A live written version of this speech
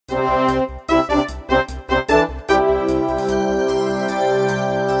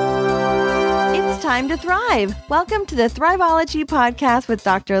time to thrive. Welcome to the Thriveology Podcast with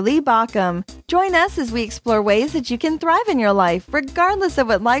Dr. Lee Baucom. Join us as we explore ways that you can thrive in your life, regardless of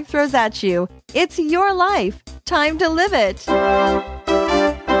what life throws at you. It's your life. Time to live it.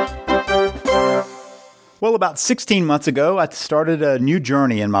 Well, about 16 months ago, I started a new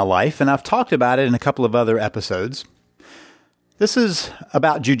journey in my life, and I've talked about it in a couple of other episodes. This is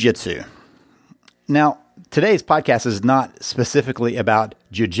about jiu-jitsu. Now, today's podcast is not specifically about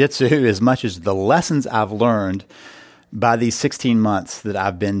jiu-jitsu as much as the lessons I've learned by these 16 months that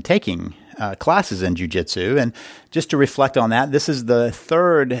I've been taking classes in jiu-jitsu. And just to reflect on that, this is the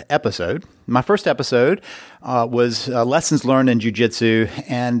third episode. My first episode was lessons learned in jiu-jitsu.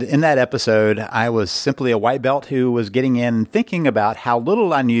 And in that episode, I was simply a white belt who was getting in and thinking about how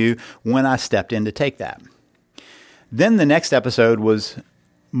little I knew when I stepped in to take that. Then the next episode was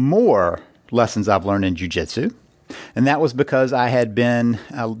more lessons I've learned in jiu-jitsu. And that was because I had been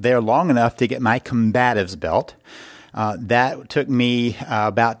there long enough to get my combatives belt. That took me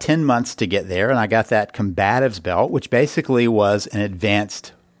about 10 months to get there, and I got that combatives belt, which basically was an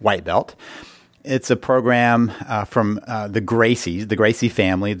advanced white belt. It's a program from the Gracie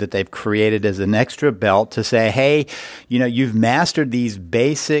family that they've created as an extra belt to say, hey, you've mastered these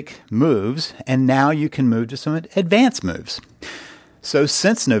basic moves, and now you can move to some advanced moves. So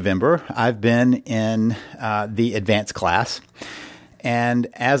since November, I've been in the advanced class, and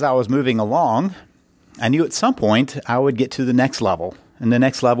as I was moving along, I knew at some point I would get to the next level, and the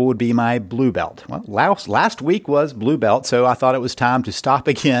next level would be my blue belt. Well, last week was blue belt, so I thought it was time to stop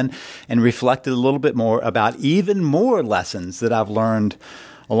again and reflect a little bit more about even more lessons that I've learned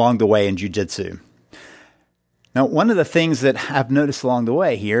along the way in jiu-jitsu. Now, one of the things that I've noticed along the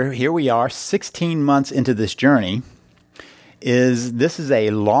way here we are 16 months into this journey, this is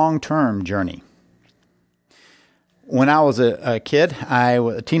a long-term journey. When I was a kid,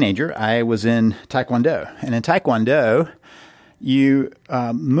 a teenager, I was in Taekwondo. And in Taekwondo, you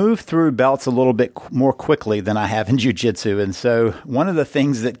move through belts a little bit more quickly than I have in jiu-jitsu. And so one of the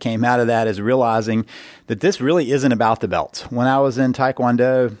things that came out of that is realizing that this really isn't about the belts. When I was in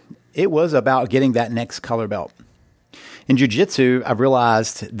Taekwondo, it was about getting that next color belt. In jiu-jitsu, I've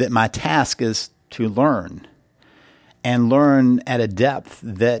realized that my task is to learn, and learn at a depth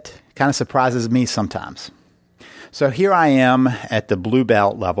that kind of surprises me sometimes. So here I am at the blue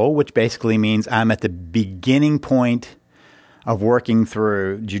belt level, which basically means I'm at the beginning point of working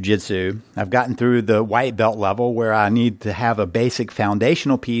through jiu-jitsu. I've gotten through the white belt level where I need to have a basic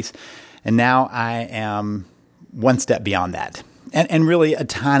foundational piece, and now I am one step beyond that, and really a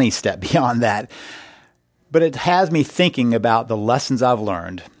tiny step beyond that. But it has me thinking about the lessons I've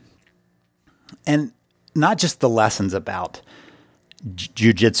learned, and not just the lessons about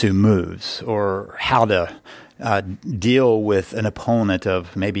jiu-jitsu moves or how to deal with an opponent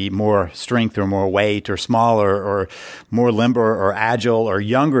of maybe more strength or more weight or smaller or more limber or agile or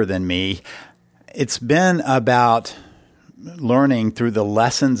younger than me. It's been about learning through the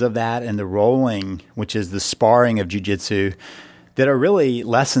lessons of that and the rolling, which is the sparring of jiu-jitsu, that are really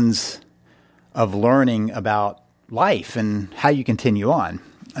lessons of learning about life and how you continue on.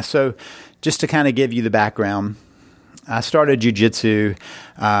 So just to kind of give you the background, I started jiu-jitsu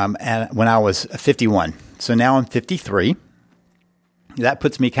when I was 51. So now I'm 53. That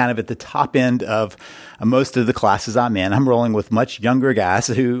puts me kind of at the top end of most of the classes I'm in. I'm rolling with much younger guys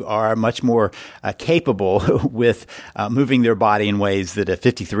who are much more capable with moving their body in ways that a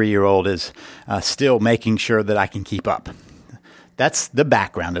 53-year-old is still making sure that I can keep up. That's the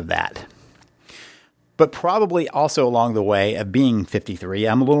background of that. But probably also along the way of being 53,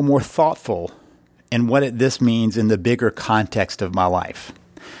 I'm a little more thoughtful in what this means in the bigger context of my life.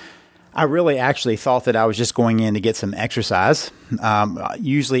 I really actually thought that I was just going in to get some exercise.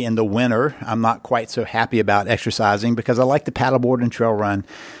 Usually in the winter, I'm not quite so happy about exercising because I like to paddleboard and trail run.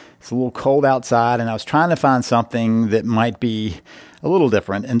 It's a little cold outside, and I was trying to find something that might be a little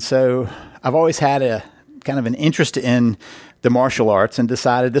different. And so I've always had a kind of an interest in the martial arts and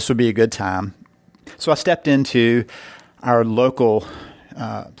decided this would be a good time. So I stepped into our local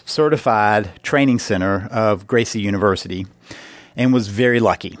certified training center of Gracie University and was very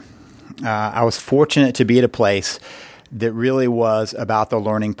lucky. I was fortunate to be at a place that really was about the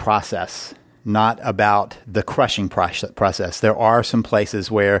learning process, not about the crushing process. There are some places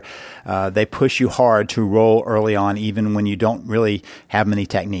where they push you hard to roll early on, even when you don't really have many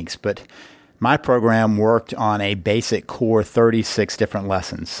techniques. But my program worked on a basic core 36 different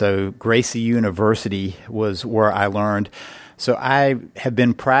lessons. So Gracie University was where I learned. So I have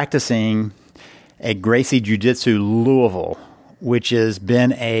been practicing at Gracie Jiu-Jitsu Louisville, which has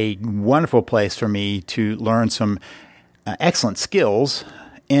been a wonderful place for me to learn some excellent skills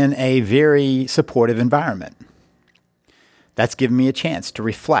in a very supportive environment. That's given me a chance to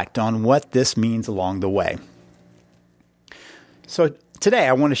reflect on what this means along the way. So today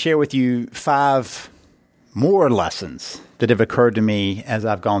I want to share with you 5 more lessons that have occurred to me as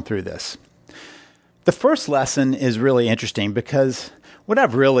I've gone through this. The first lesson is really interesting because what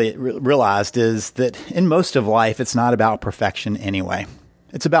I've really realized is that in most of life, it's not about perfection anyway.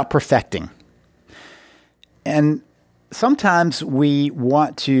 It's about perfecting. And sometimes we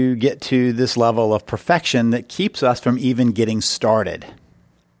want to get to this level of perfection that keeps us from even getting started.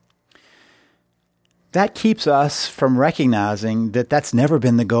 That keeps us from recognizing that that's never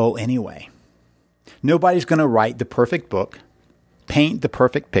been the goal anyway. Nobody's going to write the perfect book, paint the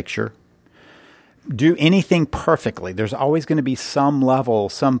perfect picture, do anything perfectly. There's always going to be some level,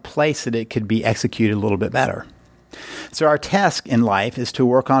 some place that it could be executed a little bit better. So our task in life is to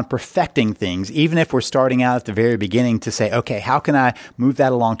work on perfecting things, even if we're starting out at the very beginning to say, okay, how can I move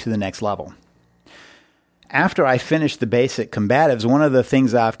that along to the next level? After I finish the basic combatives, one of the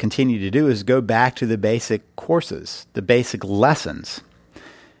things I've continued to do is go back to the basic courses, the basic lessons.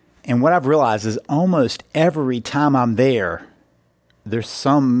 And what I've realized is almost every time I'm there, there's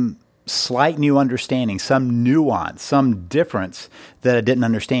some slight new understanding, some nuance, some difference that I didn't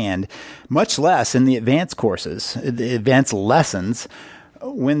understand, much less in the advanced courses, the advanced lessons,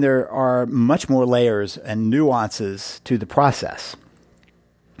 when there are much more layers and nuances to the process.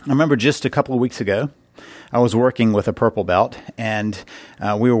 I remember just a couple of weeks ago, I was working with a purple belt, and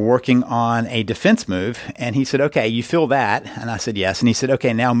we were working on a defense move, and he said, okay, you feel that? And I said, yes. And he said,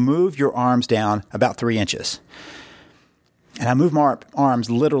 okay, now move your arms down about 3 inches. And I moved my arms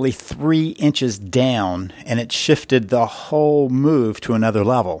literally 3 inches down, and it shifted the whole move to another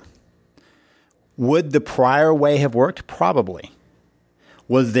level. Would the prior way have worked? Probably.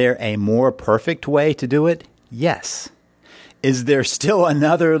 Was there a more perfect way to do it? Yes. Is there still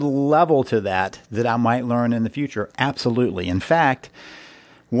another level to that I might learn in the future? Absolutely. In fact,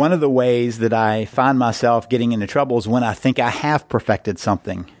 one of the ways that I find myself getting into trouble is when I think I have perfected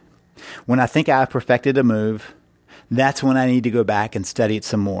something. When I think I've perfected a move, that's when I need to go back and study it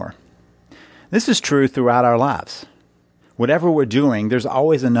some more. This is true throughout our lives. Whatever we're doing, there's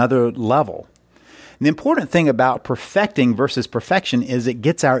always another level. And the important thing about perfecting versus perfection is it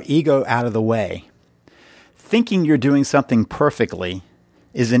gets our ego out of the way. Thinking you're doing something perfectly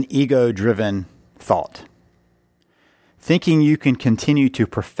is an ego-driven thought. Thinking you can continue to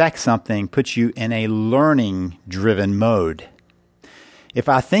perfect something puts you in a learning-driven mode. If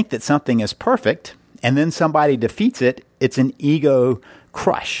I think that something is perfect, and then somebody defeats it, it's an ego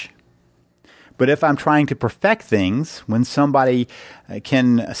crush. But if I'm trying to perfect things, when somebody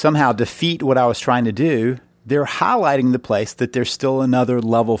can somehow defeat what I was trying to do, they're highlighting the place that there's still another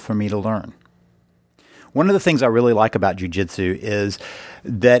level for me to learn. One of the things I really like about jiu-jitsu is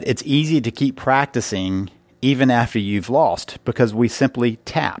that it's easy to keep practicing even after you've lost because we simply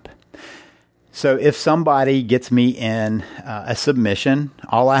tap. So if somebody gets me in a submission,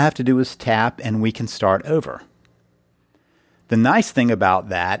 all I have to do is tap and we can start over. The nice thing about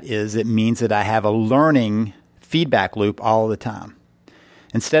that is it means that I have a learning feedback loop all the time.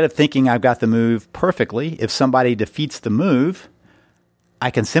 Instead of thinking I've got the move perfectly, if somebody defeats the move,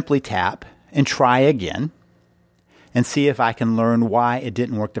 I can simply tap and try again and see if I can learn why it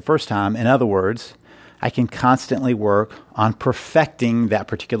didn't work the first time. In other words, I can constantly work on perfecting that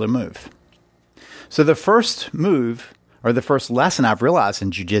particular move. So the first move, or the first lesson I've realized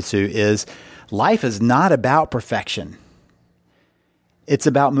in jiu-jitsu is life is not about perfection. It's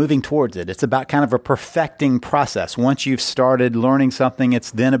about moving towards it. It's about kind of a perfecting process. Once you've started learning something,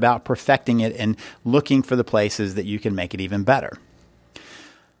 it's then about perfecting it and looking for the places that you can make it even better.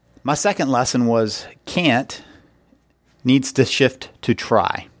 My second lesson was can't needs to shift to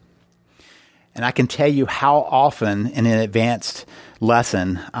try. And I can tell you how often in an advanced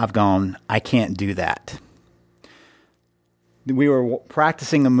lesson I've gone, I can't do that. We were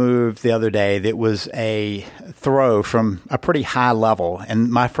practicing a move the other day that was a throw from a pretty high level.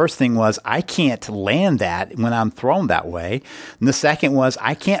 And my first thing was, I can't land that when I'm thrown that way. And the second was,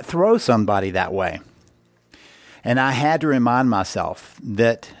 I can't throw somebody that way. And I had to remind myself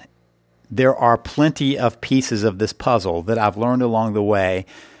that there are plenty of pieces of this puzzle that I've learned along the way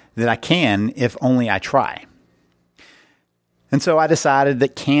that I can if only I try. And so I decided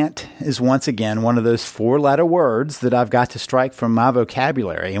that can't is once again one of those 4-letter words that I've got to strike from my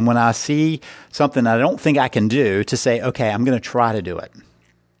vocabulary. And when I see something I don't think I can do, to say, okay, I'm going to try to do it.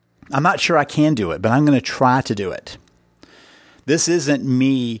 I'm not sure I can do it, but I'm going to try to do it. This isn't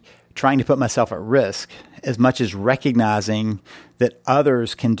me trying to put myself at risk as much as recognizing that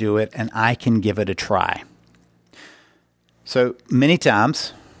others can do it and I can give it a try. So many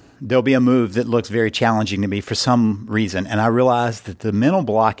times there'll be a move that looks very challenging to me for some reason, and I realize that the mental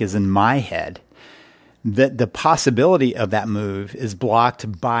block is in my head, that the possibility of that move is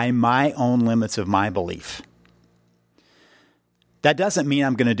blocked by my own limits of my belief. That doesn't mean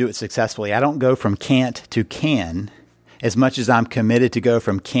I'm going to do it successfully. I don't go from can't to can as much as I'm committed to go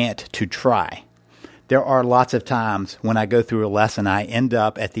from can't to try. There are lots of times when I go through a lesson, I end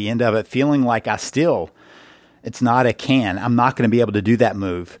up at the end of it feeling like it's not a can. I'm not going to be able to do that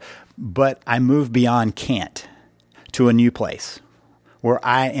move. But I move beyond can't to a new place where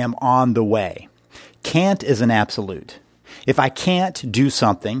I am on the way. Can't is an absolute. If I can't do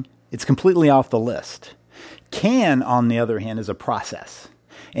something, it's completely off the list. Can, on the other hand, is a process.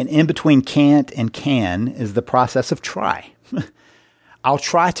 And in between can't and can is the process of try. I'll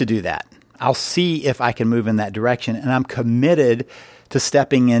try to do that. I'll see if I can move in that direction, and I'm committed to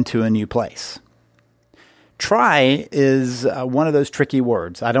stepping into a new place. Try is one of those tricky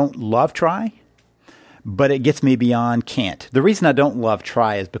words. I don't love try, but it gets me beyond can't. The reason I don't love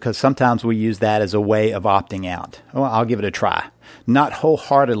try is because sometimes we use that as a way of opting out. Well, I'll give it a try. Not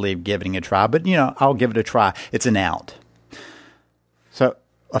wholeheartedly giving it a try, but I'll give it a try. It's an out. So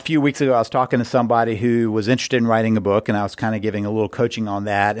a few weeks ago, I was talking to somebody who was interested in writing a book, and I was kind of giving a little coaching on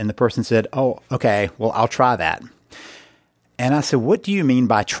that. And the person said, "Oh, okay, well, I'll try that." And I said, "What do you mean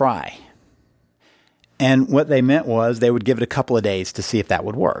by try?" And what they meant was they would give it a couple of days to see if that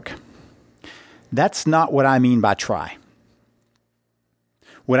would work. That's not what I mean by try.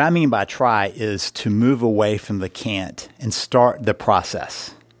 What I mean by try is to move away from the can't and start the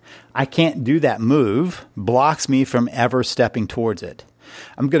process. I can't do that move, blocks me from ever stepping towards it.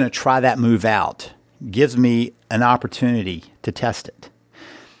 I'm going to try that move out. Gives me an opportunity to test it.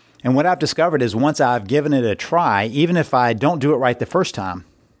 And what I've discovered is once I've given it a try, even if I don't do it right the first time,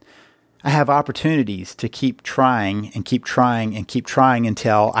 I have opportunities to keep trying and keep trying and keep trying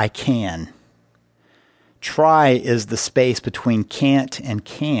until I can. Try is the space between can't and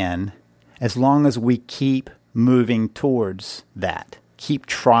can, as long as we keep moving towards that. Keep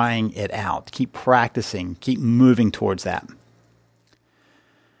trying it out. Keep practicing. Keep moving towards that.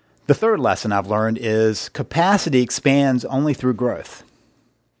 The third lesson I've learned is capacity expands only through growth.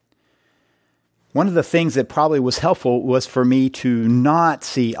 One of the things that probably was helpful was for me to not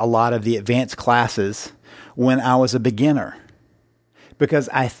see a lot of the advanced classes when I was a beginner, because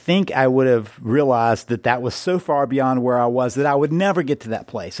I think I would have realized that that was so far beyond where I was that I would never get to that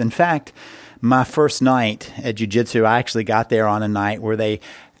place. In fact, my first night at jiu-jitsu, I actually got there on a night where they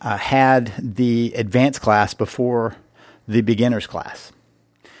had the advanced class before the beginner's class.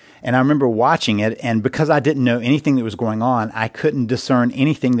 And I remember watching it, and because I didn't know anything that was going on, I couldn't discern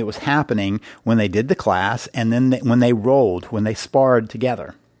anything that was happening when they did the class and then when they rolled, when they sparred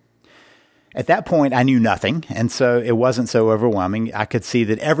together. At that point, I knew nothing, and so it wasn't so overwhelming. I could see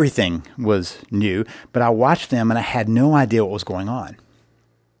that everything was new, but I watched them and I had no idea what was going on.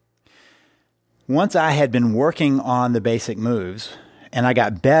 Once I had been working on the basic moves, and I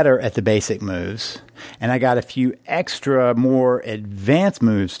got better at the basic moves, and I got a few extra more advanced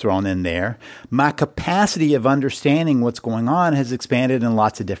moves thrown in there, my capacity of understanding what's going on has expanded in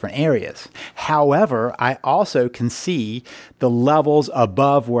lots of different areas. However, I also can see the levels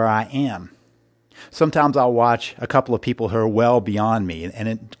above where I am. Sometimes I'll watch a couple of people who are well beyond me, and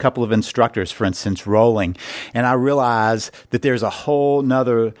a couple of instructors, for instance, rolling, and I realize that there's a whole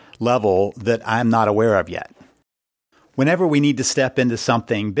nother level that I'm not aware of yet. Whenever we need to step into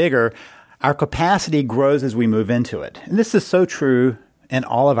something bigger, our capacity grows as we move into it. And this is so true in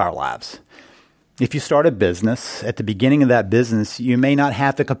all of our lives. If you start a business, at the beginning of that business, you may not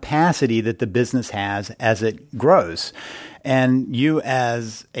have the capacity that the business has as it grows. And you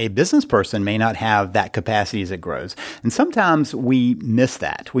as a business person may not have that capacity as it grows. And sometimes we miss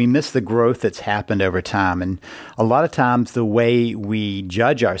that. We miss the growth that's happened over time. And a lot of times the way we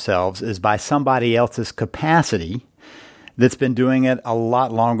judge ourselves is by somebody else's capacity that's been doing it a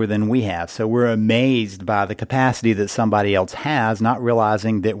lot longer than we have. So we're amazed by the capacity that somebody else has, not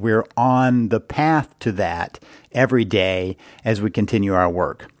realizing that we're on the path to that every day as we continue our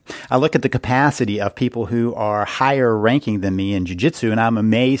work. I look at the capacity of people who are higher ranking than me in jiu-jitsu, and I'm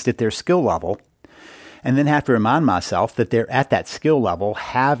amazed at their skill level, and then have to remind myself that they're at that skill level,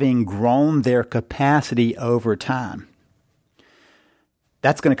 having grown their capacity over time.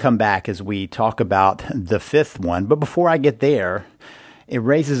 That's going to come back as we talk about the fifth one. But before I get there, it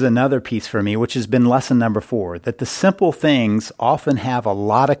raises another piece for me, which has been lesson number 4, that the simple things often have a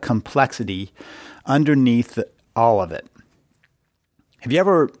lot of complexity underneath all of it. Have you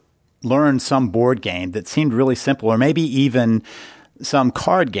ever learned some board game that seemed really simple, or maybe even some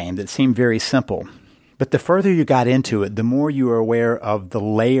card game that seemed very simple? But the further you got into it, the more you were aware of the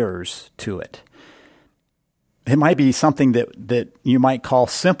layers to it. It might be something that you might call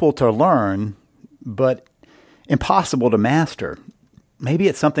simple to learn, but impossible to master. Maybe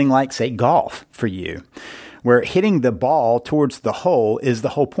it's something like, say, golf for you, where hitting the ball towards the hole is the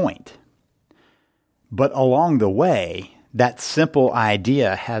whole point. But along the way, that simple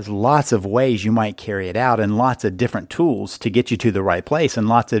idea has lots of ways you might carry it out and lots of different tools to get you to the right place and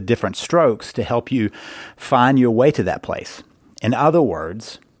lots of different strokes to help you find your way to that place. In other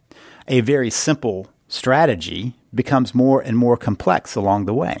words, a very simple strategy becomes more and more complex along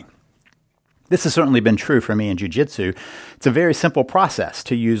the way. This has certainly been true for me in jiu-jitsu. It's a very simple process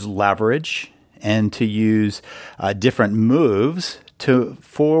to use leverage and to use different moves to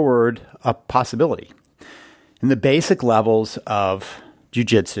forward a possibility. In the basic levels of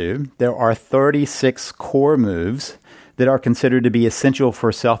jiu-jitsu, there are 36 core moves that are considered to be essential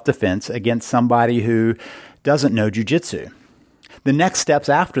for self-defense against somebody who doesn't know jiu-jitsu. The next steps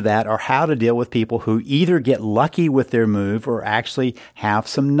after that are how to deal with people who either get lucky with their move or actually have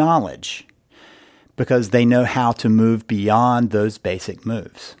some knowledge because they know how to move beyond those basic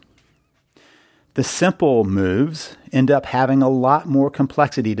moves. The simple moves end up having a lot more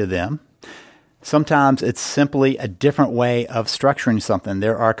complexity to them. Sometimes it's simply a different way of structuring something.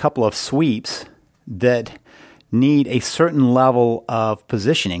 There are a couple of sweeps that need a certain level of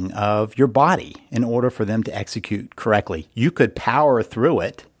positioning of your body in order for them to execute correctly. You could power through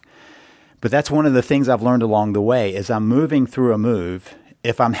it, but that's one of the things I've learned along the way is I'm moving through a move.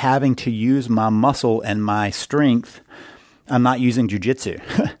 If I'm having to use my muscle and my strength, I'm not using jiu-jitsu.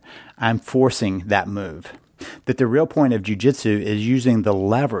 I'm forcing that move. That the real point of jiu-jitsu is using the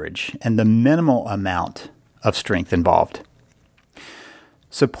leverage and the minimal amount of strength involved.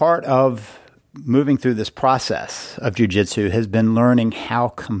 So part of moving through this process of jiu-jitsu has been learning how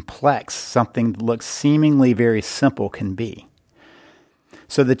complex something that looks seemingly very simple can be.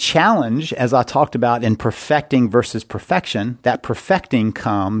 So the challenge, as I talked about in perfecting versus perfection, that perfecting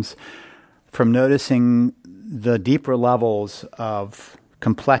comes from noticing the deeper levels of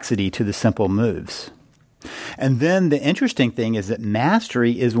complexity to the simple moves. And then the interesting thing is that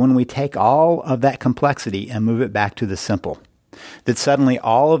mastery is when we take all of that complexity and move it back to the simple. That suddenly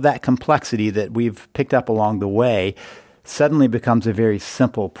all of that complexity that we've picked up along the way suddenly becomes a very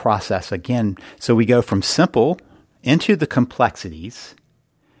simple process again. So we go from simple into the complexities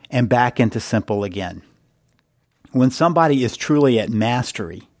and back into simple again. When somebody is truly at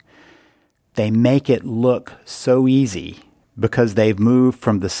mastery, they make it look so easy because they've moved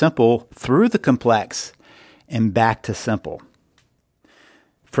from the simple through the complex and back to simple.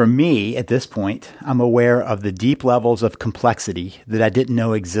 For me, at this point, I'm aware of the deep levels of complexity that I didn't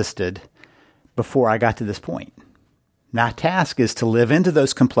know existed before I got to this point. My task is to live into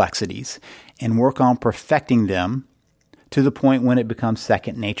those complexities and work on perfecting them to the point when it becomes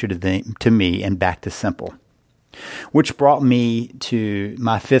second nature to me and back to simple. Which brought me to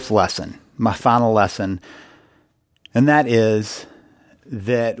my fifth lesson, my final lesson, and that is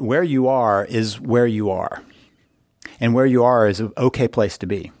that where you are is where you are. And where you are is an okay place to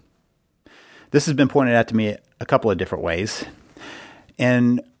be. This has been pointed out to me a couple of different ways.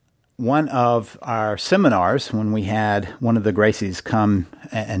 In one of our seminars, when we had one of the Gracies come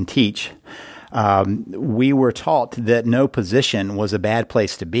and teach, we were taught that no position was a bad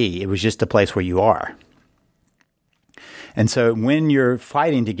place to be. It was just a place where you are. And so when you're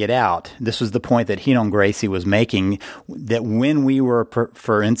fighting to get out, this was the point that Rynon Gracie was making, that when we were,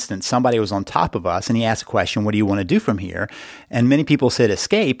 for instance, somebody was on top of us and he asked a question, what do you want to do from here? And many people said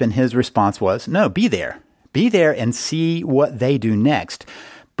escape, and his response was, no, be there. Be there and see what they do next.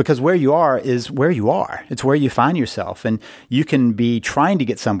 Because where you are is where you are. It's where you find yourself. And you can be trying to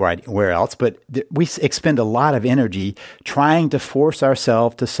get somewhere else, but we expend a lot of energy trying to force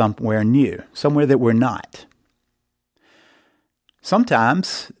ourselves to somewhere new, somewhere that we're not.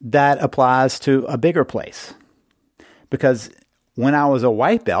 Sometimes that applies to a bigger place, because when I was a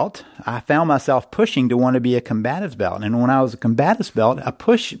white belt, I found myself pushing to want to be a combatives belt. And when I was a combatives belt, I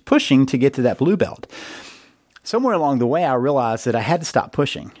pushing to get to that blue belt. Somewhere along the way, I realized that I had to stop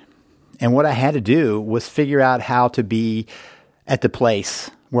pushing. And what I had to do was figure out how to be at the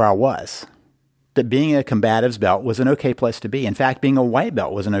place where I was. That being a combatives belt was an okay place to be. In fact, being a white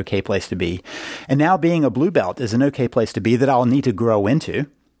belt was an okay place to be. And now being a blue belt is an okay place to be that I'll need to grow into.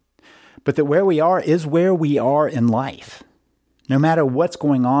 But that where we are is where we are in life. No matter what's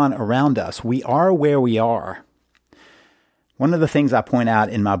going on around us, we are where we are. One of the things I point out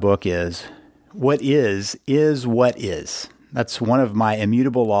in my book is what is what is. That's one of my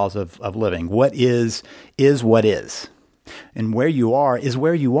immutable laws of living. What is what is. And where you are is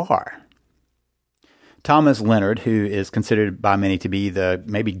where you are. Thomas Leonard, who is considered by many to be the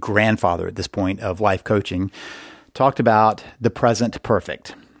maybe grandfather at this point of life coaching, talked about the present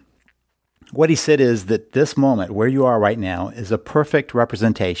perfect. What he said is that this moment where you are right now is a perfect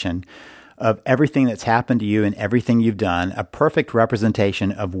representation of everything that's happened to you and everything you've done, a perfect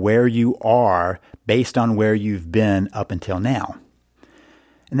representation of where you are based on where you've been up until now.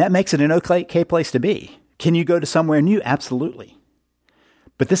 And that makes it an okay place to be. Can you go to somewhere new? Absolutely.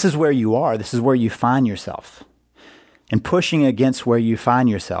 But this is where you are. This is where you find yourself. And pushing against where you find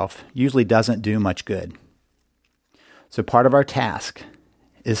yourself usually doesn't do much good. So part of our task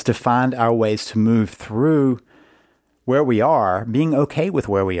is to find our ways to move through where we are, being okay with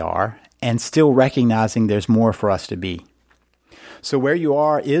where we are, and still recognizing there's more for us to be. So where you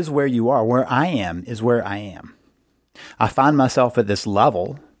are is where you are. Where I am is where I am. I find myself at this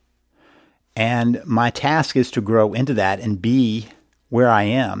level, and my task is to grow into that and be where I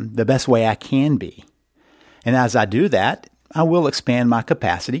am the best way I can be. And as I do that, I will expand my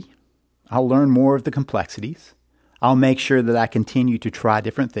capacity. I'll learn more of the complexities. I'll make sure that I continue to try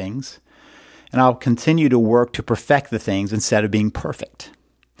different things. And I'll continue to work to perfect the things instead of being perfect.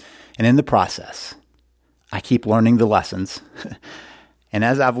 And in the process, I keep learning the lessons. And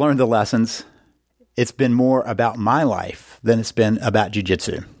as I've learned the lessons, it's been more about my life than it's been about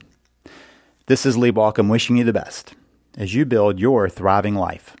jiu-jitsu. This is Lee Baucom wishing you the best as you build your thriving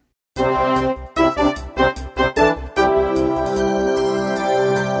life.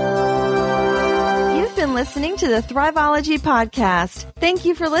 You've been listening to the Thriveology Podcast. Thank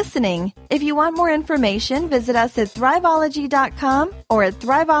you for listening. If you want more information, visit us at Thriveology.com or at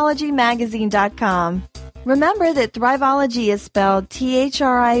ThriveologyMagazine.com. Remember that Thriveology is spelled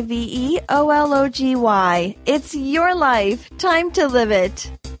THRIVEOLOGY. It's your life. Time to live it.